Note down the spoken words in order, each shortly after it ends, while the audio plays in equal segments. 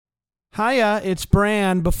Hiya, it's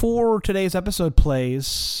Bran. Before today's episode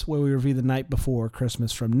plays, where we review The Night Before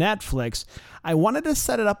Christmas from Netflix, I wanted to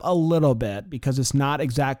set it up a little bit because it's not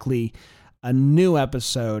exactly a new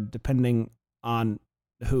episode, depending on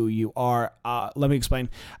who you are. Let me explain.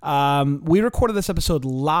 We recorded this episode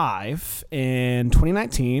live in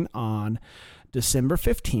 2019 on December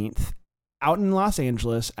 15th. Out in Los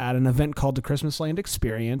Angeles at an event called the ChristmasLand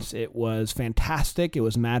Experience. It was fantastic. It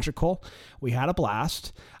was magical. We had a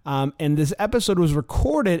blast. And this episode was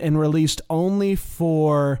recorded and released only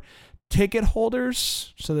for ticket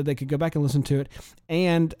holders so that they could go back and listen to it.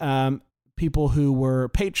 And people who were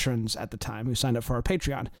patrons at the time who signed up for our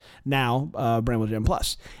Patreon. Now, Bramble Jam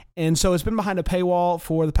Plus. And so it's been behind a paywall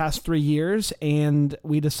for the past 3 years, and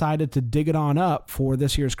we decided to dig it on up for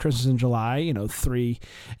this year's Christmas in July, 3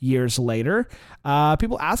 years later.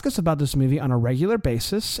 People ask us about this movie on a regular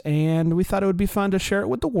basis, and we thought it would be fun to share it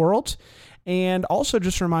with the world. And also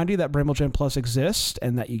just remind you that Bramble Jam Plus exists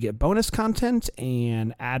and that you get bonus content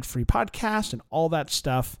and ad-free podcasts and all that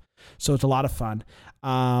stuff. So it's a lot of fun.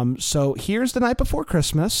 So here's The Night Before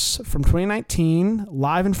Christmas from 2019,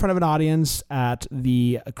 live in front of an audience at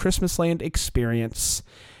the ChristmasLand Experience.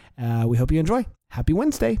 We hope you enjoy. Happy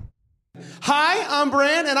Wednesday. Hi, I'm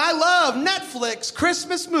Bran, and I love Netflix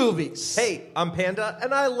Christmas movies. Hey, I'm Panda,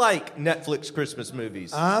 and I like Netflix Christmas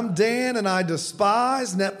movies. I'm Dan, and I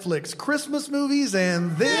despise Netflix Christmas movies,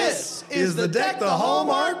 and this is the Deck the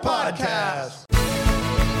Hallmark Podcast.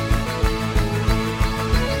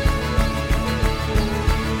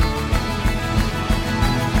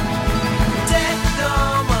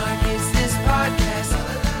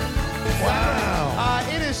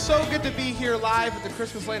 So good to be here live at the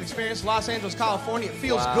ChristmasLand Experience, Los Angeles, California. It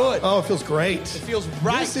feels good. Oh, it feels great. It feels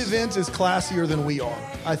right. This event is classier than we are,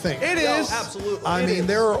 I think. It is. No, absolutely. I mean,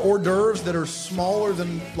 there are hors d'oeuvres that are smaller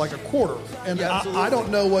than like a quarter. And Yeah, I don't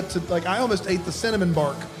know what to, I almost ate the cinnamon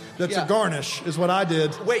bark. That's a garnish, is what I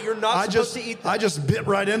did. Wait, you're not supposed to eat that? I just bit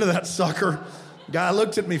right into that sucker. Guy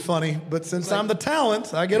looked at me funny, but since I'm the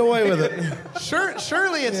talent, I get away with it.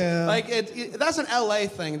 Surely it's that's an LA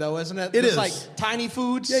thing, though, isn't it? It it's is. like tiny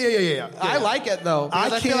foods. Yeah. I like it, though,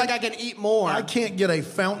 because I feel like I can eat more. I can't get a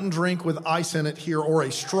fountain drink with ice in it here or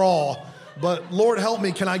a straw, but Lord help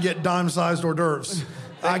me, can I get dime-sized hors d'oeuvres?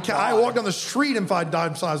 I walk down the street and find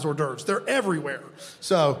dime-sized hors d'oeuvres. They're everywhere.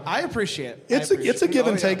 So I appreciate it. It's a give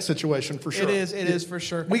and take situation for sure. It is for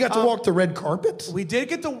sure. We got to walk the red carpet. We did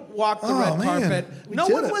get to walk the red carpet. No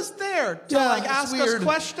one was there to ask us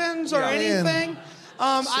questions or anything.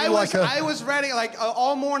 I was ready,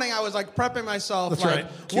 all morning I was prepping myself. That's right.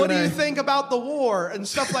 What do you think about the war and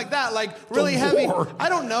stuff like that? Really heavy. War? I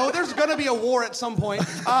don't know. There's going to be a war at some point.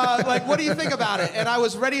 What do you think about it? And I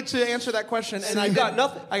was ready to answer that question, and I got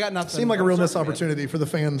nothing. I got nothing. Seemed like a real missed opportunity for the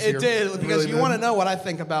fans here. It did, because you want to know what I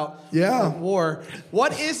think about the war.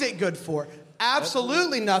 What is it good for?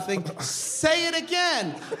 Absolutely nothing. Say it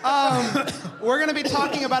again. We're going to be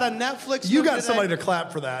talking about a Netflix movie You got today. somebody to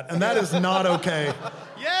clap for that, and that is not okay.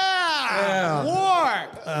 Yeah. War.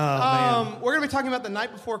 Man. We're going to be talking about The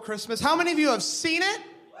Night Before Christmas. How many of you have seen it?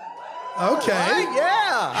 Okay.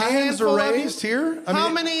 Yeah. Hands are raised here.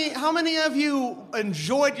 How many of you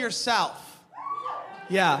enjoyed yourself?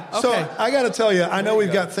 Yeah. Okay. So I got to tell you, I know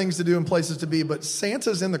we've got things to do and places to be, but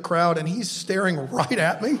Santa's in the crowd, and he's staring right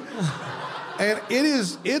at me. And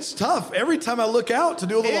it's tough. Every time I look out to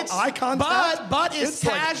do a little eye contact. But it's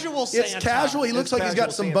casual Santa. It's casual. He looks like he's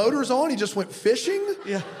got some boaters on. He just went fishing.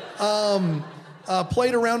 Yeah.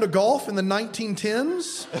 Played a round of golf in the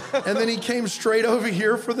 1910s. And then he came straight over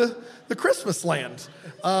here for the ChristmasLand.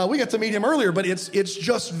 We got to meet him earlier, but it's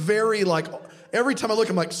just very every time I look,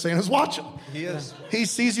 I'm like, Santa's watching. He is. He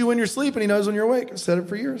sees you when you're asleep, and he knows when you're awake. I've said it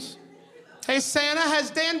for years. Hey, Santa,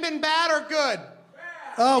 has Dan been bad or good?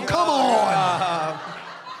 Oh, come on.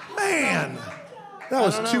 Man. That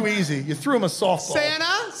was too easy. You threw him a softball.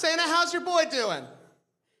 Santa, how's your boy doing?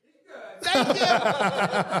 Thank you.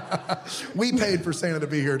 We paid for Santa to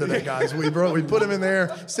be here today, guys. We put him in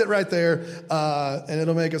there, sit right there, and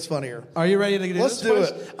it'll make us funnier. Are you ready to do this? Let's do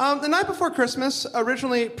it. The Night Before Christmas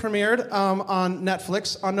originally premiered on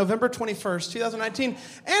Netflix on November 21st, 2019,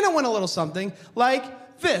 and it went a little something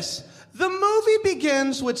like this. The movie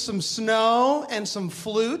begins with some snow and some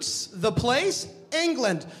flutes. The place,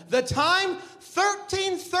 England. The time,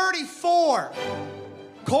 1334.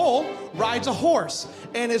 Cole rides a horse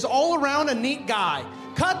and is all around a neat guy.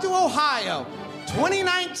 Cut to Ohio.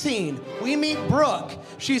 2019, we meet Brooke.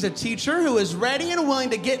 She's a teacher who is ready and willing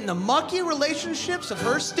to get in the mucky relationships of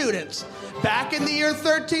her students. Back in the year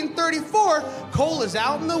 1334, Cole is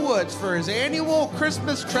out in the woods for his annual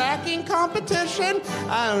Christmas tracking competition.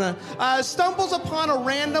 I don't know. Stumbles upon a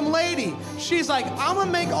random lady. She's like, I'm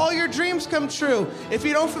gonna make all your dreams come true. If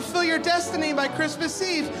you don't fulfill your destiny by Christmas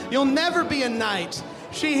Eve, you'll never be a knight.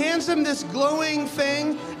 She hands him this glowing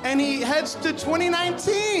thing, and he heads to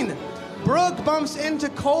 2019. Brooke bumps into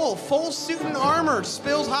Cole, full suit and armor,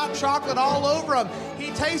 spills hot chocolate all over him.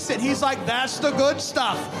 He tastes it. He's like, that's the good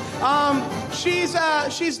stuff. She's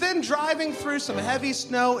then driving through some heavy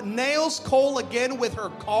snow, nails Cole again with her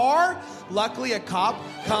car. Luckily, a cop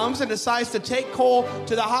comes and decides to take Cole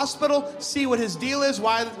to the hospital, see what his deal is.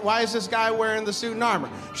 Why is this guy wearing the suit and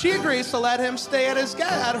armor? She agrees to let him stay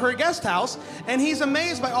at her guest house, and he's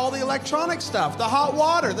amazed by all the electronic stuff, the hot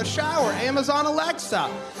water, the shower, Amazon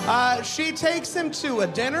Alexa. She takes him to a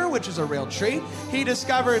dinner, which is a real treat. He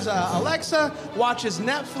discovers Alexa, watches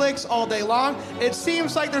Netflix all day long. It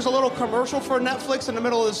seems like there's a little commercial for Netflix in the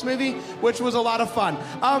middle of this movie, which was a lot of fun.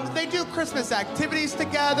 They do Christmas activities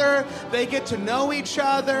together. They get to know each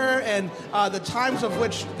other and the times of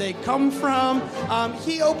which they come from.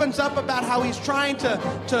 He opens up about how he's trying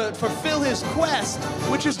to fulfill his quest,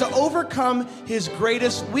 which is to overcome his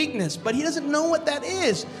greatest weakness, but he doesn't know what that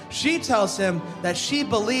is. She tells him that she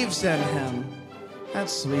believes in him.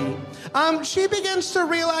 That's sweet. She begins to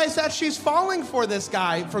realize that she's falling for this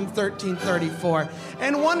guy from 1334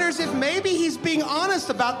 and wonders if maybe he's being honest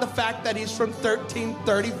about the fact that he's from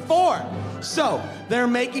 1334. So they're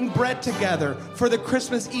making bread together for the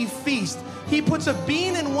Christmas Eve feast. He puts a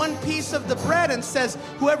bean in one piece of the bread and says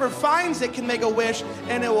whoever finds it can make a wish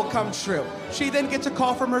and it will come true. She then gets a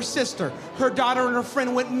call from her sister. Her daughter and her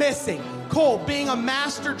friend went missing. Cole, being a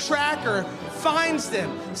master tracker, finds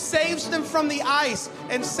them, saves them from the ice,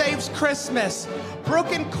 and saves Christmas.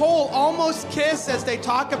 Brooke and Cole almost kiss as they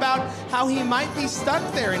talk about how he might be stuck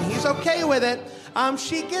there, and he's okay with it.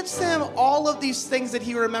 She gets him all of these things that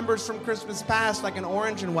he remembers from Christmas past, like an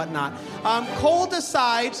orange and whatnot. Cole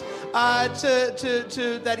decides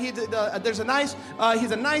that he's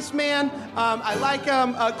a nice man. I like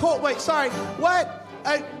him.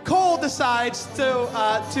 Cole decides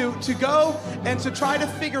to go and to try to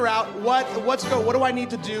figure out what do I need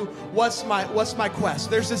to do? What's my quest?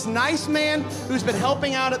 There's this nice man who's been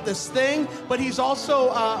helping out at this thing, but he's also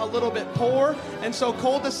a little bit poor, and so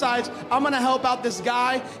Cole decides I'm gonna help out this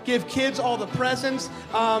guy, give kids all the presents.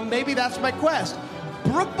 Maybe that's my quest.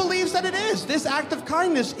 Brooke believes that it is. This act of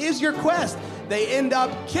kindness is your quest. They end up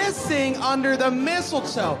kissing under the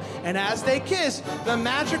mistletoe. And as they kiss, the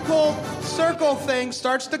magical circle thing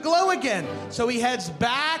starts to glow again. So he heads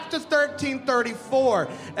back to 1334.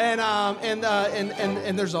 And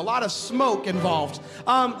there's a lot of smoke involved.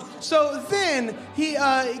 So then he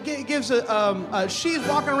she's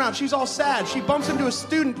walking around. She's all sad. She bumps into a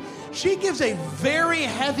student. She gives a very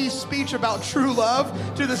heavy speech about true love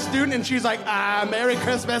to the student, and she's like, Merry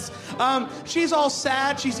Christmas. She's all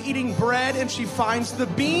sad. She's eating bread, and she finds the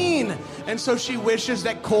bean. And so she wishes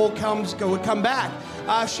that Cole would come back.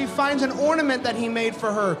 She finds an ornament that he made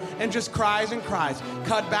for her and just cries and cries.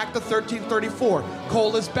 Cut back to 1334.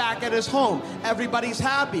 Cole is back at his home. Everybody's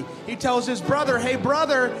happy. He tells his brother, hey,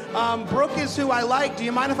 brother, Brooke is who I like. Do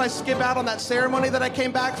you mind if I skip out on that ceremony that I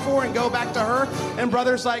came back for and go back to her? And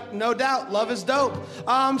brother's like, no doubt, love is dope.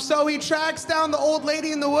 So he tracks down the old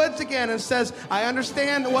lady in the woods again and says, I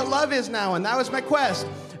understand what love is now, and that was my quest.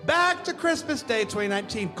 Back to Christmas Day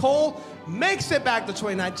 2019. Cole makes it back to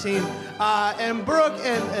 2019, and Brooke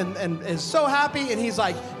and is so happy, and he's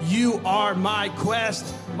like, you are my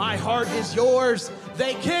quest. My heart is yours.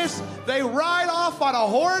 They kiss, they ride off on a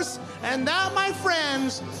horse, and that, my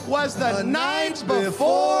friends, was the night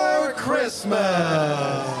before Christmas.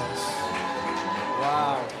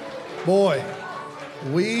 Wow. Boy,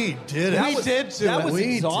 we did it. We did do it.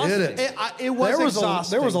 We did it. It was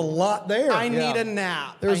exhausting. There was a lot there. I need a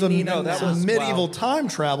nap. There's a medieval time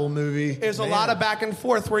travel movie. There's a lot of back and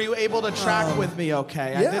forth. Were you able to track with me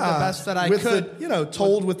okay? I did the best that I could.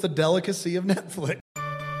 Told with the delicacy of Netflix.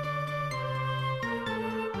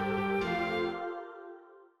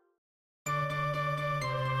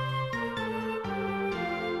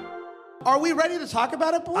 Are we ready to talk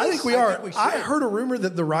about it, boys? I think we are. I heard a rumor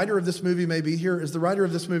that the writer of this movie may be here. Is the writer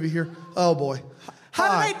of this movie here? Oh, boy.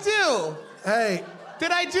 How did I do? Hey.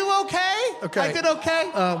 Did I do okay? Okay. I did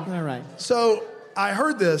okay? All right. So I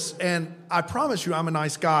heard this, and I promise you I'm a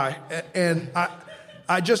nice guy. And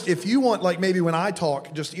I just, if you want, like maybe when I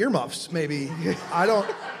talk, just earmuffs, maybe.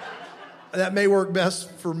 That may work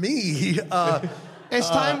best for me. It's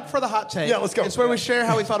time for the hot take. Yeah, let's go. It's where we share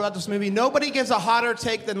how we felt about this movie. Nobody gives a hotter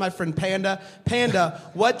take than my friend Panda. Panda,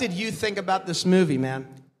 what did you think about this movie, man?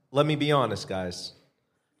 Let me be honest, guys.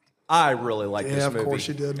 I really like this movie. Yeah, of course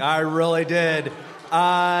you did. I really did.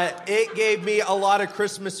 It gave me a lot of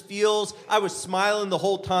Christmas feels. I was smiling the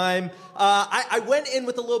whole time. I went in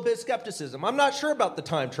with a little bit of skepticism. I'm not sure about the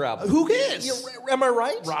time travel. Who is? Am I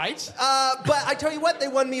right? Right. But I tell you what, they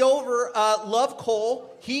won me over. Love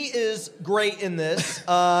Cole. He is great in this.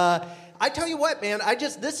 I tell you what, man,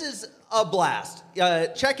 this is a blast.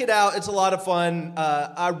 Check it out. It's a lot of fun.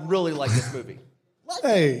 I really like this movie.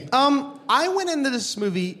 Hey. I went into this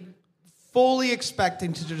movie fully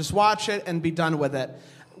expecting to just watch it and be done with it.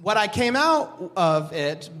 What I came out of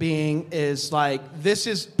it being is like, this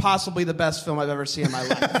is possibly the best film I've ever seen in my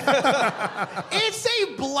life. It's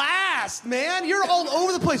a blast, man. You're all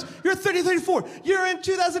over the place. You're 30, 34. You're in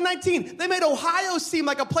 2019. They made Ohio seem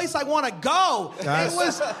like a place I want to go.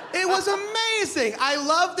 Nice. It was amazing. I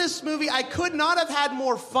love this movie. I could not have had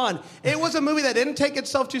more fun. It was a movie that didn't take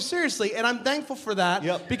itself too seriously, and I'm thankful for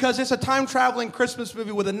that because it's a time-traveling Christmas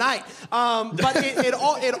movie with a knight. But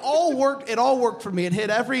it all worked. It all worked for me. It hit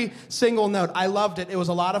every single note. I loved it. It was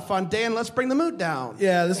a lot of fun. Dan, let's bring the mood down.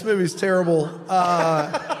 Yeah, this movie's terrible.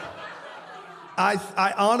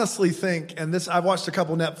 I honestly think, and I've watched a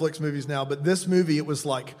couple Netflix movies now, but this movie, it was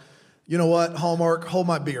like, you know what, Hallmark, hold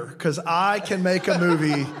my beer, because I can make a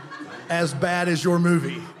movie as bad as your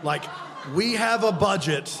movie. Like, we have a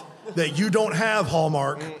budget that you don't have,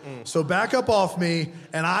 Hallmark. So back up off me,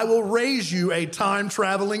 and I will raise you a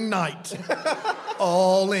time-traveling knight.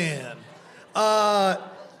 All in.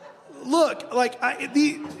 Look, like at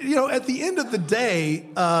the end of the day,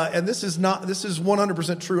 and this is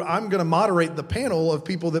 100% true. I'm going to moderate the panel of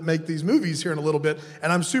people that make these movies here in a little bit,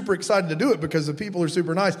 and I'm super excited to do it because the people are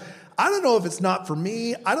super nice. I don't know if it's not for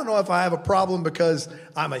me. I don't know if I have a problem because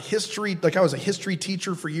I was a history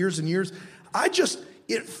teacher for years and years.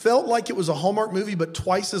 It felt like it was a Hallmark movie, but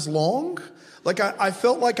twice as long. Like, I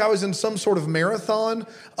felt like I was in some sort of marathon.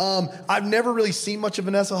 I've never really seen much of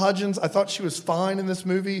Vanessa Hudgens. I thought she was fine in this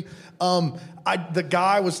movie. The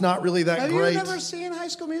guy was not really that great. Have you never seen High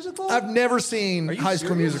School Musical? I've never seen High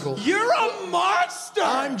School Musical. You're a monster!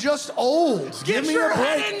 I'm just old. Get Give me your a break.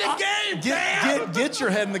 head in the game, Get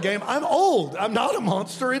your head in the game. I'm old. I'm not a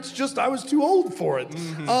monster. It's just I was too old for it.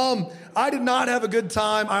 I did not have a good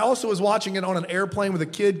time. I also was watching it on an airplane with a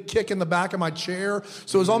kid kicking the back of my chair.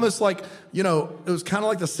 So it was almost like, it was kind of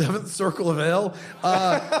like the seventh circle of hell.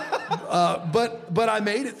 But I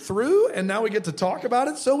made it through, and now we get to talk about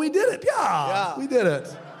it. So we did it. Yeah. We did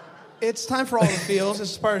it. It's time for all the feels.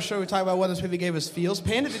 This is part of the show we talk about what this movie gave us feels.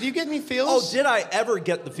 Panda, did you get any feels? Oh, did I ever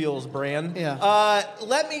get the feels, Bran? Yeah.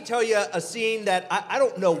 Let me tell you a scene that I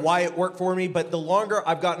don't know why it worked for me, but the longer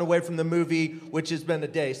I've gotten away from the movie, which has been a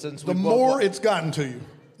day since the more it's gotten to you.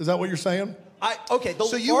 Is that what you're saying?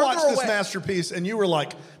 So you watched this masterpiece and you were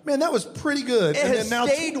like, man, that was pretty good. It and has then now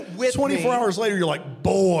stayed with 24 me. hours later, you're like,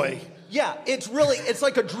 boy. Yeah, it's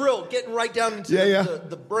like a drill getting right down into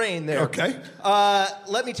the brain there. Okay.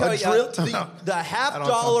 Let me tell you, the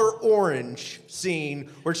 $50 orange scene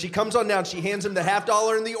where she comes on down, she hands him the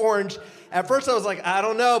 $50 and the orange. At first I was like, I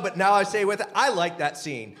don't know, but now I say with it, I like that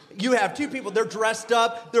scene. You have two people, they're dressed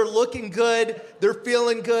up, they're looking good, they're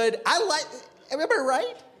feeling good. Am I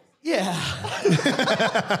right? Yeah.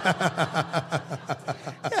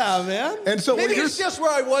 Yeah, man. And so maybe it's just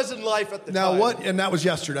where I was in life at the time. And that was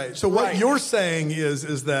yesterday. So what you're saying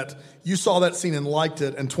is that you saw that scene and liked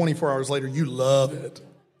it, and 24 hours later you love it.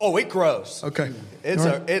 Oh, it grows. Okay.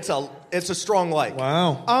 It's a strong like.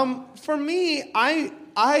 Wow. For me,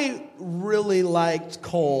 I really liked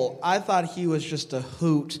Cole. I thought he was just a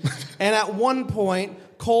hoot. And at one point,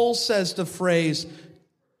 Cole says the phrase,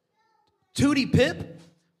 "Tootie Pip."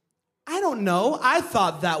 I don't know. I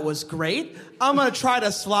thought that was great. I'm going to try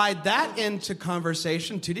to slide that into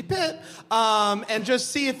conversation, Tootie Pip, and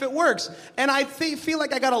just see if it works. And I feel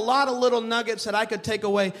like I got a lot of little nuggets that I could take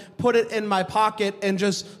away, put it in my pocket, and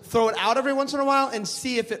just throw it out every once in a while and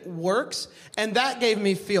see if it works. And that gave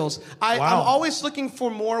me feels. I'm always looking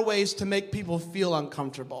for more ways to make people feel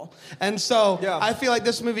uncomfortable. And so I feel like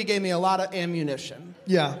this movie gave me a lot of ammunition.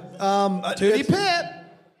 Yeah. Tootie Pip.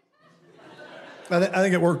 I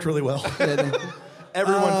think it worked really well.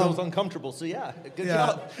 Everyone feels uncomfortable, so good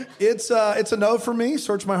job. It's a no for me.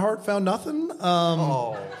 Searched my heart, found nothing. Okay,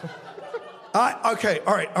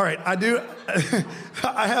 all right. I do.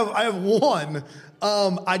 I have one.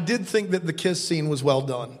 I did think that the kiss scene was well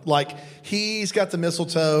done. Like, he's got the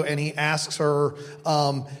mistletoe and he asks her,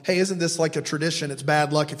 hey, isn't this like a tradition? It's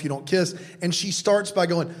bad luck if you don't kiss. And she starts by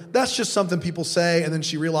going, that's just something people say. And then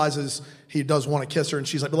she realizes he does want to kiss her, and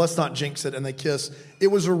she's like, but let's not jinx it, and they kiss. It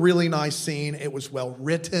was a really nice scene. It was well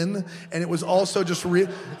written, and it was also just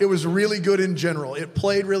it was really good in general. It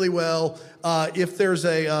played really well. If there's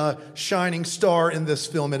a shining star in this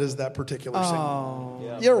film, it is that particular scene. Oh.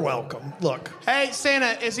 Yeah. You're welcome. Look. Hey,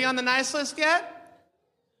 Santa, is he on the nice list yet?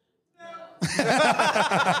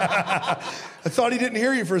 I thought he didn't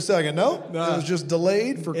hear you for a second. No? It was just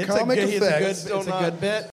delayed for comic effects. It's a good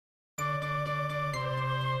bit.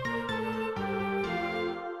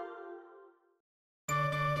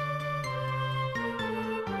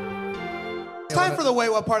 It's time for the Wait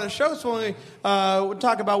What part of the show. So when we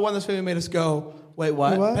talk about when this movie made us go, wait,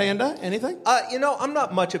 what? Panda? Anything? I'm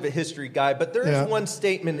not much of a history guy, but there is one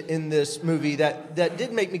statement in this movie that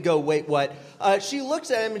did make me go, wait, what? She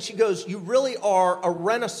looks at him and she goes, you really are a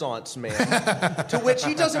Renaissance man. To which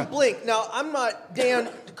he doesn't blink. Now, I'm not, Dan,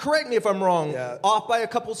 correct me if I'm wrong, off by a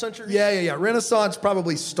couple centuries? Yeah. Renaissance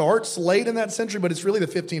probably starts late in that century, but it's really the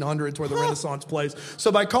 1500s where the Renaissance plays.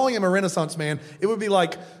 So by calling him a Renaissance man, it would be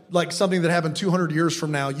like something that happened 200 years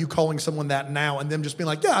from now, you calling someone that now, and them just being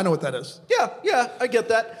like, yeah, I know what that is. Yeah, I get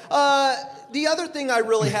that. The other thing I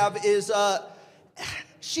really have is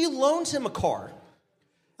she loans him a car.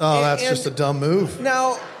 Oh, that's just a dumb move.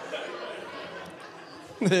 Now,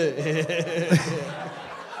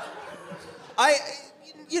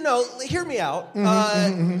 hear me out.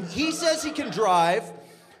 He says he can drive.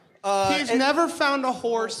 He's never found a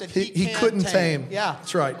horse that he couldn't tame. Yeah,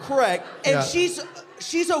 that's right. Correct. And she's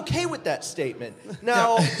okay with that statement.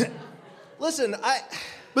 Now, listen,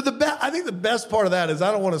 But I think the best part of that is,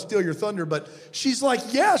 I don't want to steal your thunder, but she's like,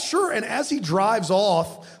 yeah, sure. And as he drives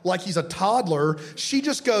off like he's a toddler, she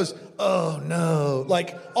just goes, oh no.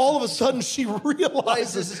 Like all of a sudden she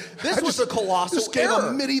realizes this was a colossal just gave error.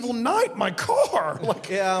 a medieval knight my car.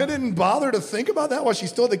 I didn't bother to think about that while she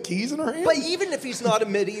still had the keys in her hand. But even if he's not a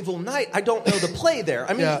medieval knight, I don't know the play there.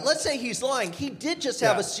 I mean, let's say he's lying. He did just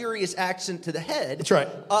have a serious accent to the head. That's right.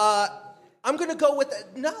 I'm going to go with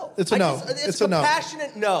it. No. It's a no. It's a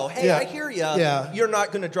compassionate no. Hey, I hear you. Yeah. You're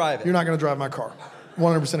not going to drive it. You're not going to drive my car.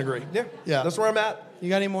 100% agree. Yeah. That's where I'm at. You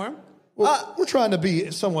got any more? Well, we're trying to be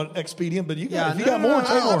somewhat expedient, but if you got more,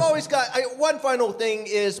 take more. I've always got one final thing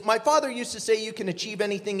is my father used to say you can achieve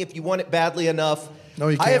anything if you want it badly enough. No,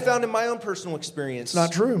 you can't. I have found in my own personal experience. It's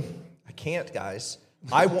not true. I can't, guys.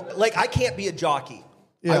 I can't be a jockey.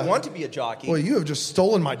 Yeah. I want to be a jockey. Well, you have just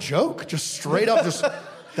stolen my joke. Just straight up,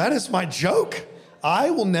 that is my joke.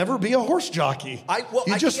 I will never be a horse jockey.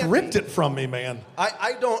 You just ripped it from me, man.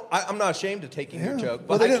 I'm not ashamed of taking your joke. But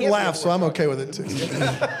well, they didn't laugh, so I'm okay with it too.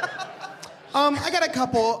 I got a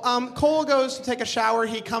couple. Cole goes to take a shower.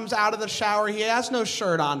 He comes out of the shower. He has no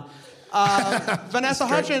shirt on. Vanessa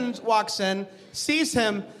Hudgens walks in, sees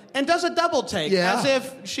him, and does a double take as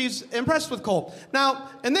if she's impressed with Cole. Now,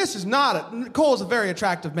 and this is Cole is a very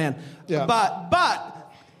attractive man. Yeah.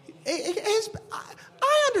 But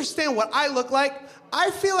I understand what I look like. I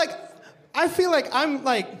feel like I'm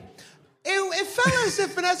like, it felt as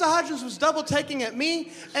if Vanessa Hudgens was double taking at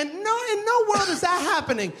me, and in no world is that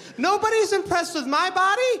happening. Nobody's impressed with my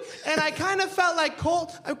body, and I kind of felt like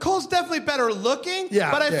Cole's definitely better looking,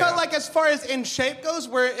 but I felt like as far as in shape goes,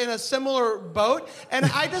 we're in a similar boat, and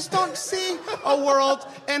I just don't see a world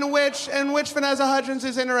in which Vanessa Hudgens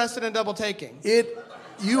is interested in double taking.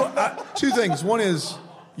 Two things. One is,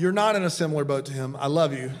 you're not in a similar boat to him. I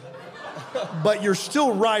love you. But you're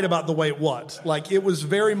still right about the wait what. Like, it was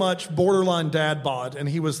very much borderline dad bod, and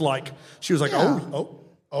she was like,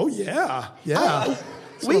 oh yeah. That's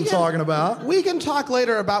what I'm talking about. We can talk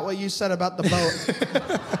later about what you said about the boat.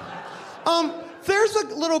 There's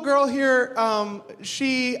a little girl here.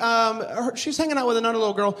 She's hanging out with another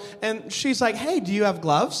little girl, and she's like, "Hey, do you have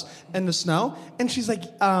gloves in the snow?" And she's like,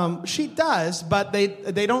 "She does, but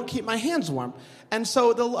they don't keep my hands warm." And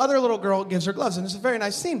so the other little girl gives her gloves, and it's a very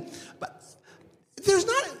nice scene. But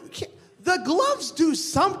the gloves do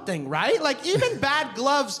something, right? Like, even bad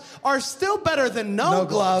gloves are still better than no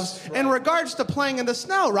gloves in regards to playing in the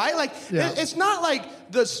snow, right? Like, it's not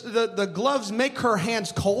like the gloves make her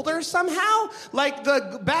hands colder somehow. Like,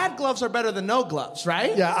 the bad gloves are better than no gloves,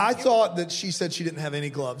 right? Yeah, I thought that she said she didn't have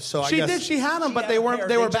any gloves, so she did. She had them, but they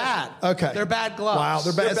were bad. Okay, they're bad gloves. Wow,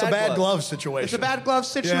 they're bad. It's a bad glove situation. It's a bad glove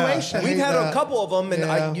situation. Yeah, we've had a couple of them,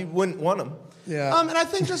 and you wouldn't want them. Yeah. And I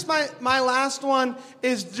think just my last one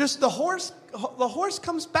is just the horse. The horse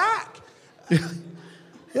comes back.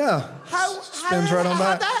 Yeah. Spins right on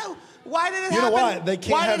back. Why did it You know happen? why? They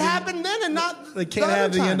can't Why did have it the- happen then and not They can't the have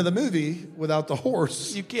other the time? end of the movie without the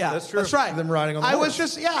horse. That's true. That's right. Them riding on the I horse.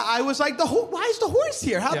 was like, why is the horse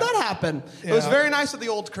here? How'd that happen? It was Yeah. very nice of the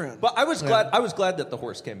old croon. But I was glad. I was glad that the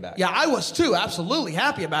horse came back. Yeah, I was too. Absolutely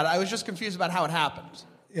happy about it. I was just confused about how it happened.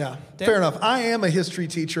 Yeah, fair enough. I am a history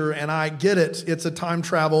teacher, and I get it. It's a time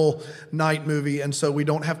travel night movie, and so we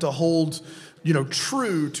don't have to hold,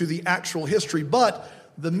 true to the actual history. But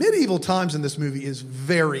the medieval times in this movie is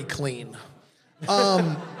very clean.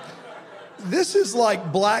 This is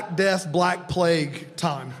like Black Death, Black Plague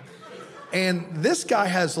time. And this guy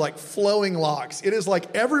has like flowing locks. It is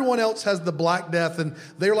like everyone else has the Black Death and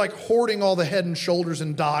they're like hoarding all the Head and Shoulders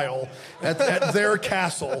and Dial at their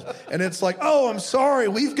castle. And it's like, oh, I'm sorry,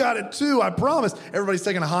 we've got it too, I promise. Everybody's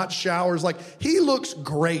taking hot showers. Like, he looks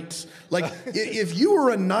great. Like, if you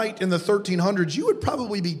were a knight in the 1300s, you would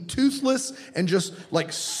probably be toothless and just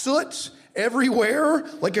like soot everywhere.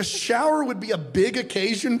 Like, a shower would be a big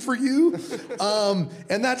occasion for you.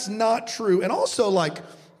 And that's not true. And also, like,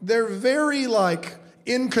 they're very, like,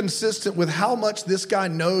 inconsistent with how much this guy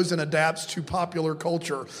knows and adapts to popular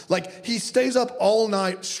culture. Like, he stays up all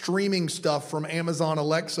night streaming stuff from Amazon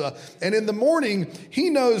Alexa. And in the morning, he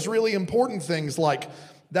knows really important things like,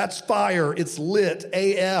 that's fire, it's lit,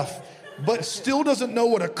 AF. But still doesn't know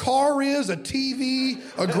what a car is, a TV,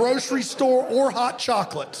 a grocery store, or hot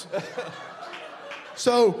chocolate.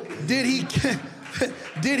 So, did he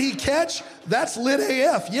catch? That's lit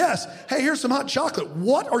AF, yes. Hey, here's some hot chocolate.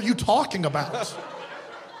 What are you talking about?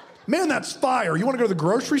 Man, that's fire. You want to go to the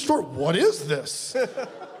grocery store? What is this?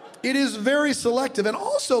 It is very selective. And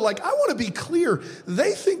also, like, I want to be clear.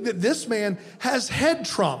 They think that this man has head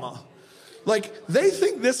trauma. Like, they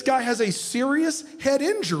think this guy has a serious head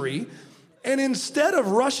injury. And instead of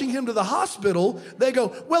rushing him to the hospital, they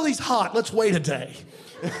go, well, he's hot. Let's wait a day.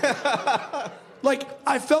 Like,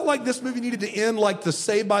 I felt like this movie needed to end like the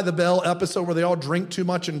Saved by the Bell episode where they all drink too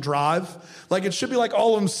much and drive. Like, it should be like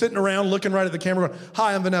all of them sitting around looking right at the camera going,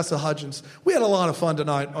 hi, I'm Vanessa Hudgens. We had a lot of fun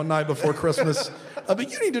tonight on Night Before Christmas.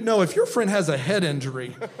 But you need to know if your friend has a head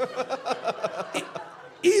injury,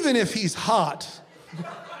 even if he's hot,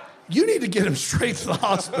 you need to get him straight to the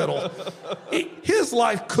hospital. His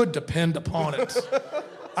life could depend upon it.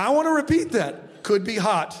 I want to repeat that. Could be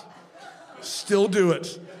hot. Still do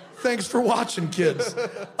it. Thanks for watching, kids.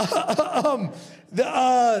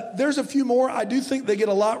 There's a few more. I do think they get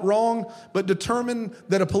a lot wrong, but determine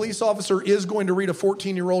that a police officer is going to read a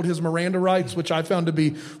 14-year-old his Miranda rights, which I found to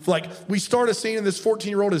be, like, we start a scene and this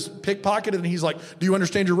 14-year-old is pickpocketed and he's like, do you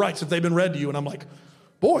understand your rights if they've been read to you? And I'm like,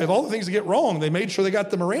 boy, of all the things that get wrong, they made sure they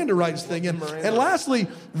got the Miranda rights thing in. And lastly,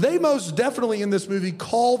 they most definitely in this movie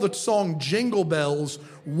call the song Jingle Bells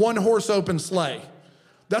One Horse Open Sleigh.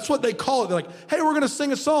 That's what they call it. They're like, hey, we're going to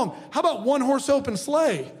sing a song. How about One Horse Open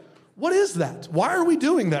Sleigh? What is that? Why are we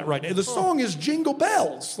doing that right now? The song is Jingle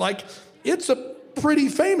Bells. Like, it's a pretty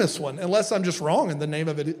famous one, unless I'm just wrong and the name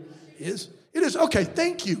of it is. It is. Okay,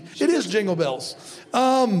 thank you. It is Jingle Bells.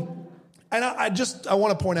 And I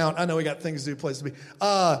want to point out, I know we got things to do, places to be.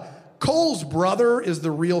 Cole's brother is the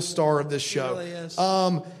real star of this show. He really is.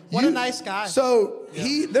 What a nice guy. So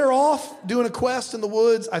they're off doing a quest in the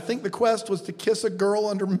woods. I think the quest was to kiss a girl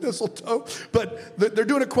under mistletoe, but they're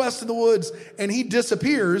doing a quest in the woods, and he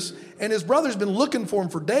disappears, and his brother's been looking for him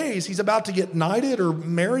for days. He's about to get knighted or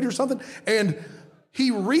married or something, and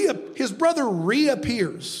his brother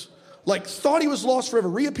reappears. Like, thought he was lost forever,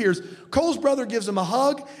 reappears. Cole's brother gives him a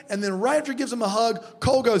hug, and then right after he gives him a hug,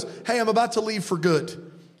 Cole goes, hey, I'm about to leave for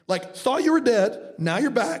good. Like, thought you were dead, now you're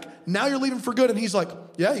back, now you're leaving for good. And he's like,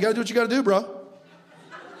 yeah, you got to do what you got to do, bro.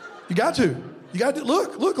 You got to.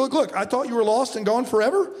 Look. I thought you were lost and gone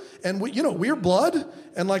forever. And we're blood,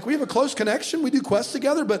 and like, we have a close connection. We do quests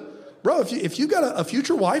together. But, bro, if you got a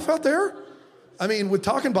future wife out there, I mean, with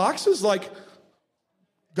talking boxes, like,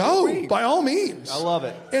 go, by all means. I love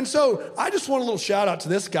it. And so I just want a little shout out to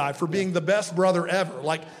this guy for being the best brother ever.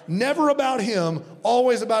 Like, never about him,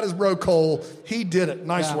 always about his bro Cole. He did it.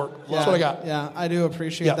 Nice work. That's what I got. Yeah, I do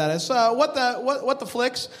appreciate that. It's what the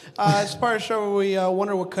flicks. It's part of the show where we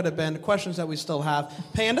wonder what could have been. Questions that we still have.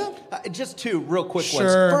 Panda? Just two real quick ones.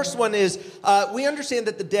 Sure. First one is, we understand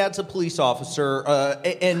that the dad's a police officer,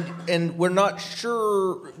 and we're not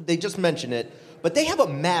sure, they just mentioned it, but they have a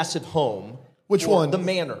massive home. Which one? The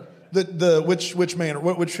manor. Which manor?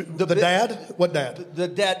 The dad? What dad? The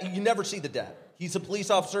dad. You never see the dad. He's a police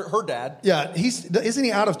officer. Her dad. Yeah, isn't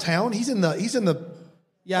he out of town? He's in the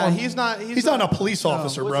Yeah, he's not not a police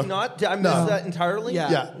officer, bro. Was he not? I missed that entirely?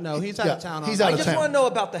 Yeah. No, he's out of town. He's out I of just town. want to know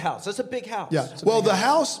about the house. That's a big house. Yeah. Well, the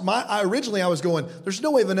house, originally I was going, there's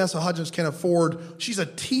no way Vanessa Hudgens can afford, she's a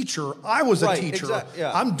teacher. I was a teacher. Exactly,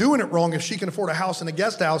 yeah. I'm doing it wrong if she can afford a house and a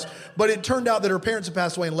guest house. But it turned out that her parents had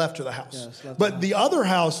passed away and left her the house. Yes, but the other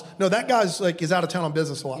house, no, that guy's is out of town on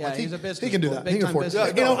business a lot. Yeah, he's a business. He can do that. He Big can time afford it.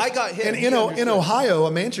 business. No, I got him. And in Ohio,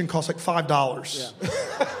 a mansion costs like $5.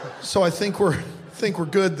 Yeah. So I think we're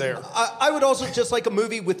good there. I would also just like a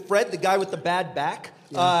movie with Fred, the guy with the bad back.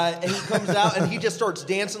 And he comes out and he just starts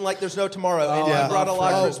dancing like there's no tomorrow. And he brought a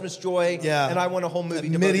lot of Christmas joy. Yeah. And I want a whole movie.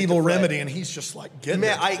 Medieval Remedy, and he's just like getting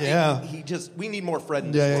it. We need more Fred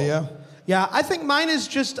in this world. Yeah, I think mine is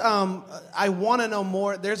just I want to know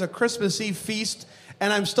more. There's a Christmas Eve feast,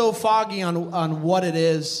 and I'm still foggy on what it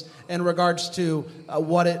is in regards to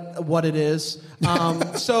what it is.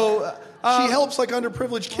 So she helps like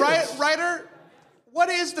underprivileged kids. Ryder, what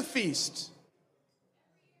is the feast?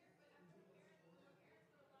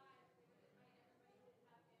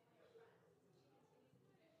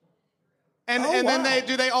 And then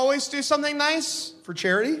do they always do something nice for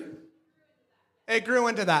charity? It grew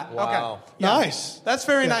into that. Wow. Okay. Yeah. Nice. That's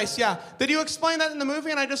very nice. Yeah. Did you explain that in the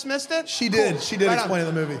movie and I just missed it? She did. Cool. She did explain it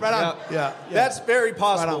in the movie. Right on. Yeah. That's very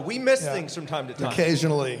possible. We miss things from time to time.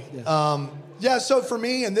 Occasionally. Yeah. So for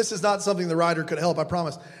me, and this is not something the writer could help, I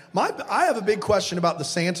promise. I have a big question about the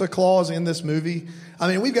Santa Claus in this movie. I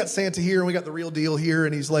mean, we've got Santa here and we got the real deal here,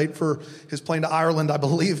 and he's late for his plane to Ireland, I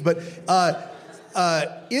believe. But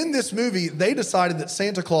in this movie, they decided that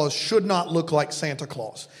Santa Claus should not look like Santa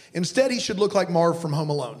Claus. Instead, he should look like Marv from Home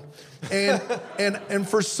Alone. And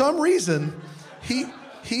for some reason,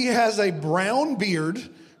 he has a brown beard,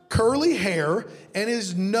 curly hair, and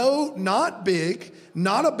is not big,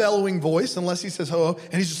 not a bellowing voice unless he says hello,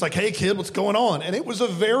 and he's just like, "Hey kid, what's going on?" And it was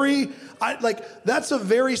that's a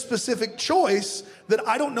very specific choice that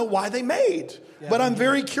I don't know why they made. Yeah, but I'm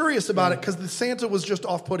very curious about it because the Santa was just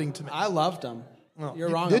off-putting to me. I loved him. Oh. You're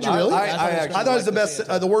wrong. Did you really? I thought it was the best,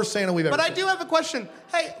 the worst Santa we've ever seen. But I do have a question.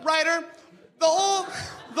 Hey, Ryder, the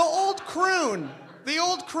old croon. The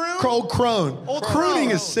old croon? Old crone.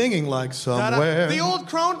 Crooning is singing like somewhere. The old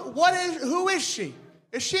crone, who is she?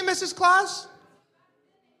 Is she Mrs. Claus?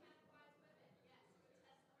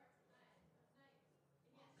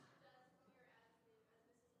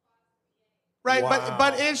 Right, wow.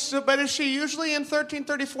 but is she usually in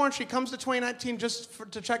 1334 and she comes to 2019 just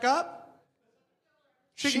to check up?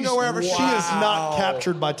 She can go wherever she is. She is not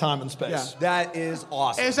captured by time and space. Yeah. That is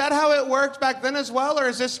awesome. Is that how it worked back then as well, or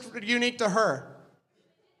is this unique to her?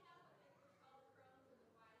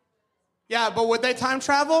 Yeah, but would they time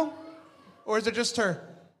travel? Or is it just her?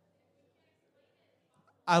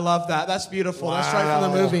 I love that. That's beautiful. Wow. That's straight from the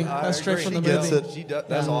movie. That's straight from the movie. Gets it.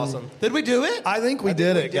 That's awesome. Did we do it? I think we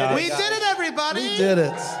did it, guys. We did it, everybody. We did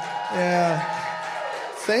it. Yeah.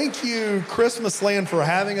 Thank you, ChristmasLand, for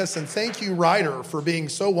having us, and thank you, Ryder, for being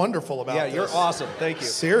so wonderful about this. Yeah, you're awesome. Thank you.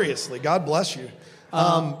 Seriously, God bless you.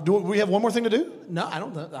 Do we have one more thing to do? No, I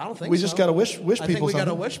don't think so. We just got to wish people something. I think we got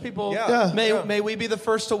to wish people. Yeah. May we be the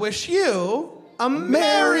first to wish you a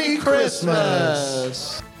Merry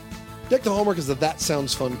Christmas. Deck the Hallmark is the That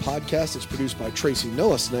Sounds Fun podcast. It's produced by Tracy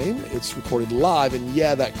Name. It's recorded live in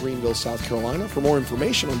that Greenville, South Carolina. For more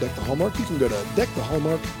information on Deck the Hallmark, you can go to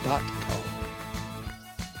deckthehallmark.com.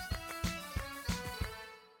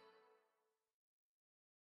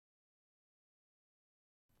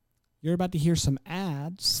 You're about to hear some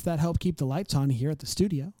ads that help keep the lights on here at the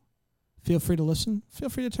studio. Feel free to listen. Feel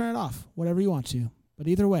free to turn it off, whatever you want to. But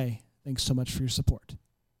either way, thanks so much for your support.